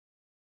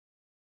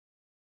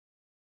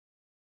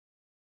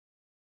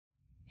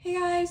Hey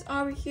guys,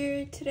 Aubrey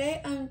here. Today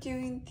I'm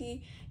doing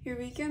the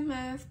Eureka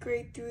Math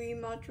Grade 3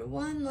 Module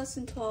 1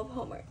 Lesson 12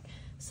 homework.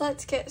 So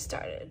let's get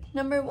started.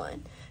 Number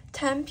 1,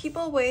 10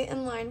 people wait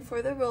in line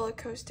for the roller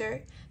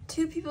coaster.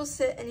 2 people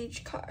sit in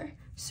each car.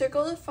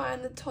 Circle to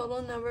find the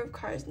total number of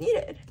cars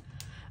needed.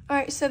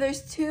 Alright, so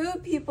there's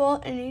 2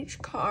 people in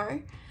each car,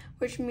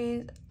 which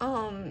means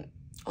only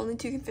 2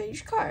 can fit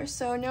each car.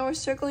 So now we're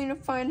circling to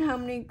find how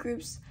many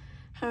cars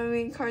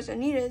are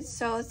needed.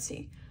 So let's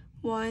see.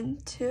 1,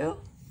 2.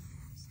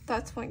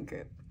 That's one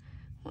group.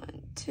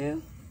 1,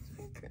 2,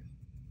 one group.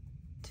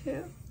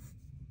 2,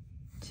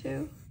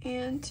 2,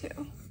 and 2.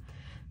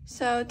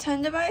 So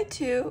 10 divided by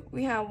 2,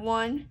 we have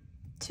 1,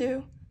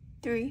 2,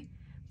 3,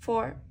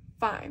 4,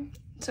 5.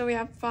 So we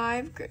have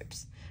 5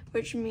 groups,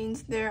 which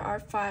means there are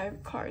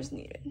 5 cars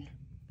needed.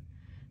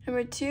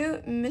 Number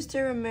 2,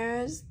 Mr.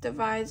 Ramirez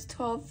divides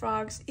 12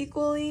 frogs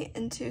equally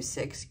into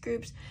 6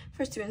 groups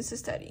for students to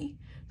study.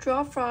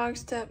 Draw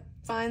frogs to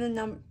find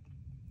the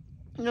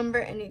number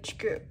in each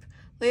group.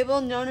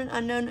 Label known and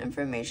unknown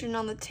information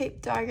on the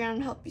tape diagram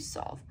to help you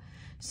solve.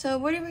 So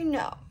what do we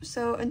know?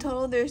 So in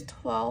total there's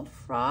 12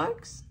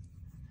 frogs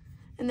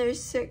and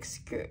there's 6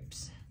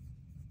 groups.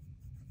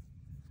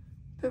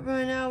 But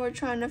right now we're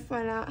trying to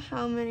find out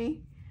how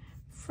many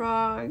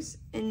frogs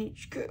in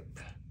each group.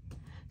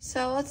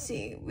 So let's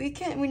see, we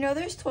know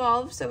there's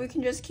 12, so we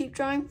can just keep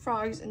drawing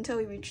frogs until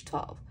we reach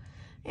 12.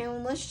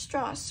 And let's just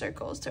draw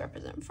circles to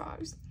represent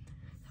frogs.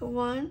 So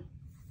 1,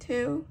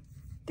 2,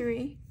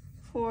 3,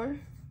 4,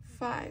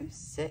 5,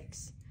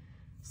 6,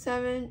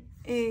 7,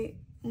 8,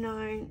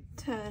 9,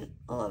 10,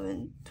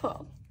 11,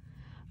 12.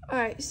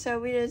 Alright, so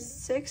we did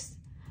 6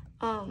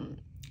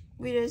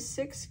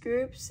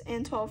 groups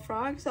and 12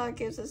 frogs. So that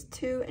gives us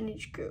 2 in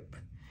each group.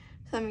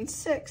 So that means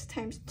 6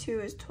 times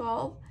 2 is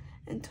 12,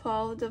 and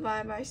 12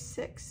 divided by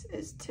 6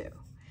 is 2,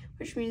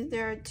 which means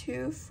there are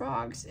 2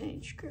 frogs in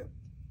each group.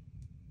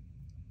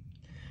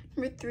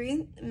 Number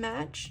 3,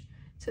 match.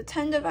 So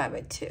 10 divided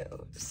by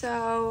 2.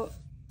 So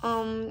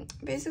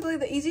basically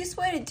the easiest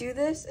way to do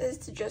this is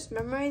to just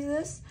memorize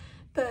this,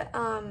 but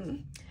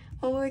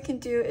what we can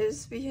do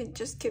is we can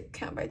just keep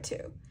count by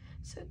 2.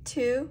 So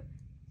 2,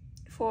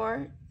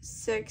 4,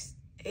 6,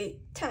 8,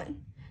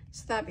 10.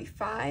 So that'd be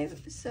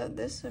 5, so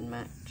this would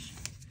match.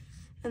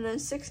 And then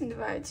 16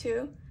 divided by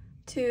 2,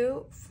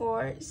 2,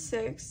 4,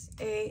 6,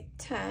 8,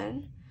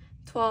 10,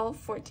 12,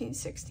 14,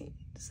 16.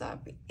 So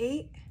that'd be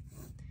 8,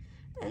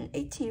 and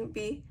 18 would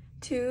be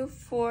 2,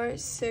 4,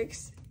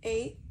 6,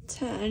 8,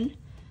 10,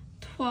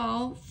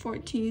 12,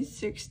 14,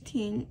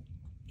 16,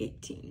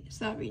 18.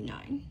 So that'd be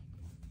 9.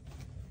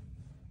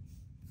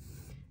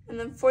 And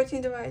then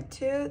 14 divided by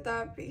 2,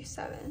 that'd be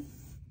 7.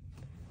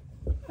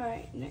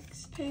 Alright,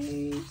 next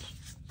page.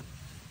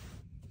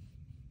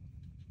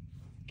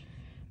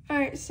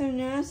 Alright, so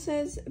now it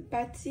says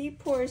Betsy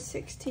pours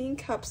 16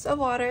 cups of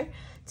water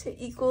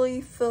to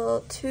equally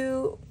fill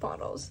 2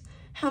 bottles.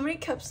 How many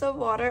cups of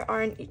water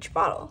are in each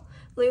bottle?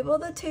 Label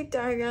the tape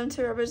diagram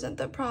to represent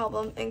the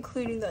problem,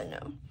 including the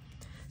unknown.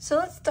 So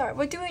let's start.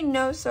 What do we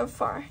know so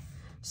far?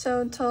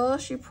 So in total,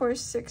 she pours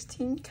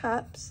 16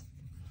 cups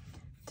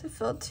to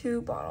fill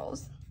 2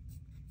 bottles.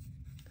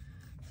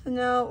 So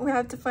now we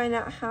have to find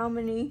out how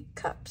many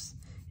cups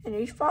in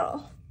each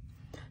bottle.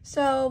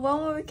 So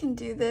one way we can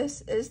do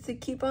this is to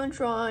keep on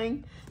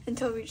drawing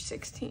until we reach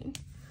 16.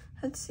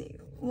 Let's see.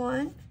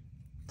 1,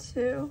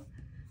 2,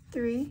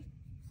 3,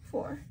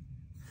 4,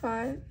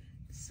 5,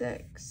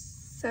 6,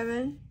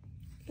 7,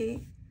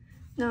 8,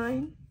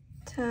 9,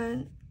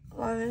 10,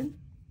 11,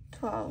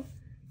 12,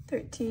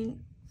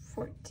 13,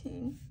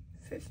 14,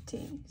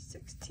 15,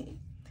 16.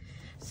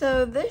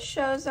 So this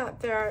shows that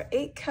there are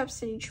 8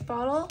 cups in each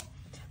bottle,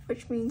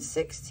 which means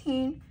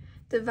 16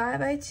 divided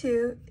by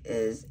 2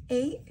 is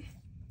 8.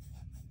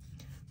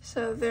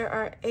 So there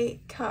are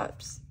 8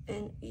 cups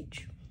in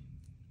each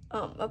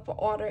of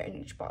water in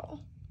each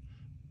bottle.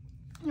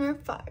 Number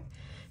 5.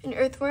 An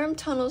earthworm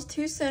tunnels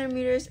 2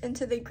 centimeters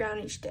into the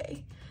ground each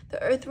day.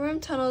 The earthworm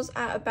tunnels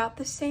at about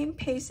the same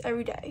pace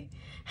every day.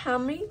 How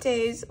many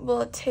days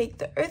will it take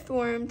the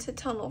earthworm to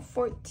tunnel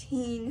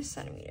 14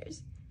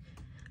 centimeters?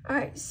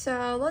 Alright,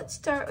 so let's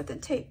start with the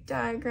tape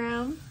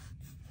diagram.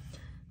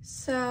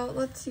 So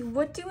let's see,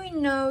 what do we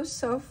know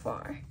so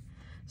far?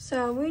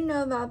 So we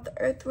know that the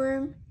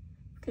earthworm,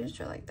 we can just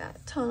draw like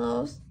that,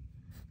 tunnels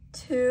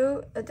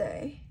 2 a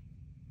day.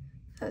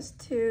 That's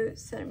 2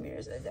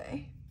 centimeters a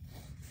day.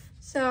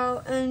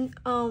 So, and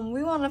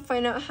we want to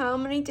find out how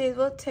many days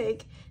will it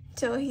take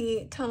until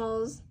he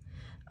tunnels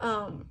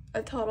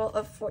a total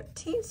of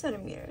 14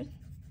 centimeters.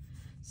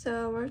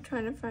 So we're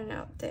trying to find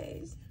out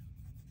days.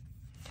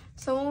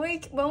 So when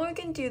we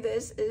can do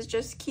this is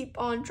just keep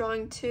on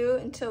drawing 2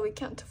 until we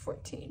count to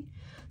 14.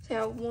 So you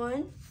have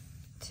 1,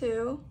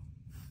 2,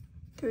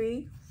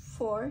 3,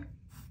 4,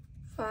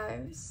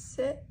 5,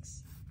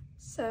 6,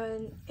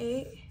 7,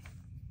 8,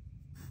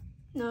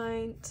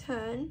 9,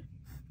 10,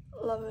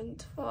 11,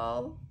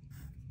 12,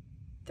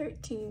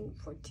 13,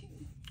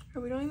 14.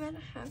 Or we don't even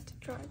have to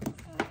draw that,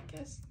 I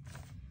guess.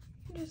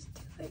 Just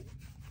like,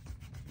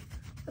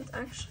 let's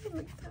actually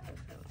look that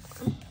up.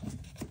 1,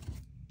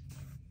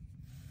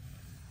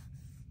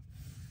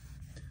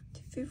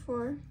 2, 3,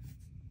 4,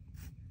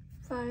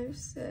 5,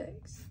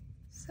 6,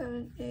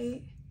 7,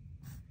 8,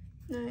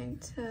 9,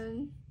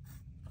 10,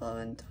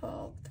 11,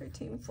 12,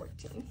 13,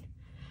 14.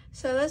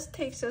 So this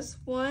takes us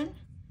 1,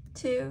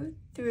 2,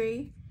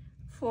 3,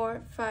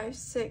 4, 5,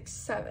 6,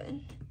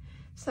 7.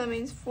 So that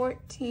means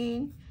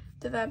 14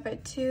 divided by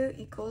 2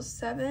 equals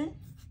 7.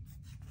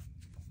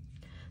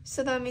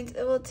 So that means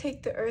it will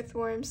take the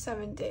earthworm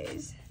 7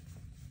 days.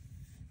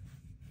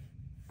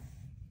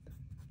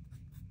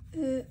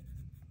 It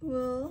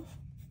will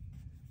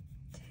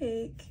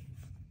take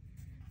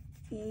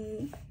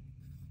the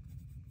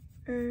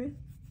earthworm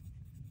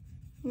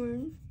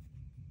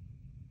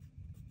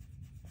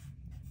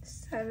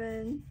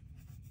 7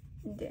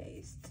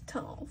 days to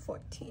tunnel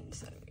 14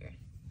 centimeters.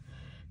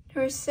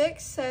 Number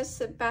 6 says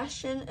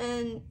Sebastian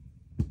and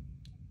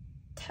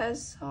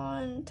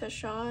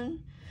Tashawn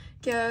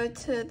go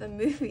to the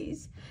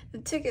movies. The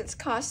tickets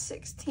cost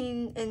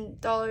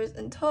 $16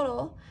 in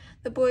total.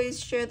 The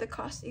boys share the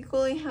cost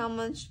equally. How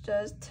much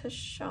does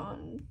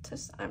Tashawn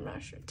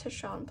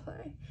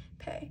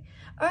pay?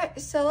 All right,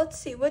 so let's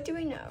see. What do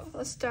we know?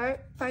 Let's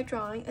start by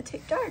drawing a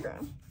tape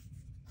diagram.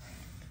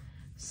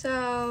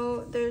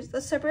 So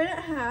let's separate it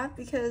in half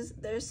because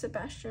there's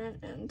Sebastian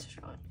and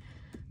Tashawn.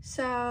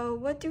 So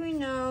what do we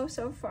know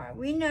so far?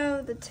 We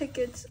know the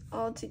tickets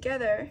all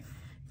together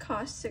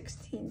cost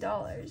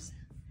 $16.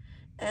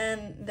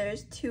 And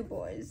there's 2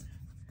 boys,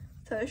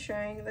 so they're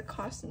sharing the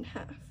cost in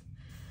half.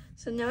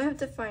 So now we have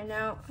to find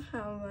out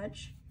how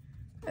much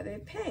are they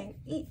paying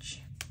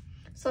each.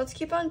 So let's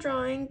keep on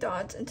drawing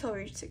dots until we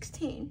reach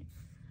 16.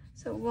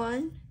 So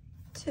 1,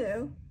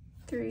 2,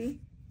 3,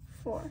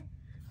 4,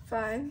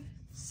 5,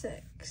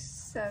 6,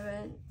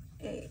 7,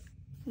 8,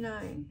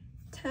 9,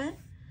 10,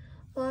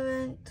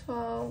 11,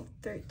 12,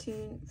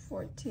 13,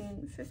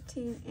 14,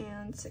 15,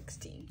 and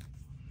 16.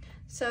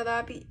 So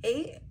that'd be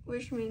 8,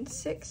 which means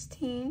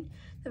 16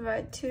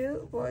 divided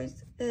 2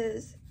 boys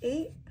is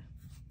 8,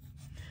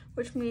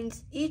 which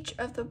means each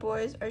of the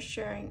boys are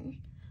paying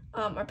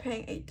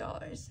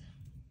 $8.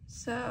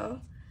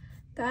 So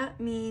that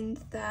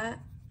means that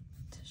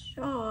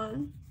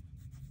Tashawn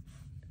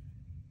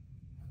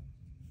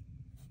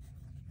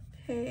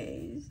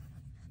pays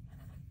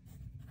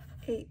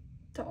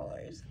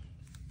 $8.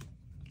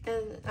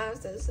 And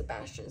as does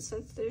Sebastian,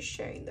 since they're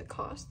sharing the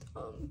cost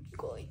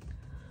equally.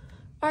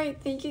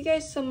 Alright, thank you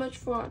guys so much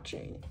for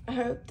watching. I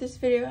hope this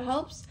video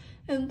helps,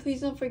 and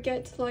please don't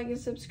forget to like and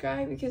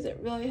subscribe because it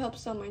really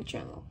helps on my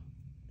channel.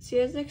 See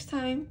you guys next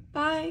time.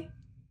 Bye!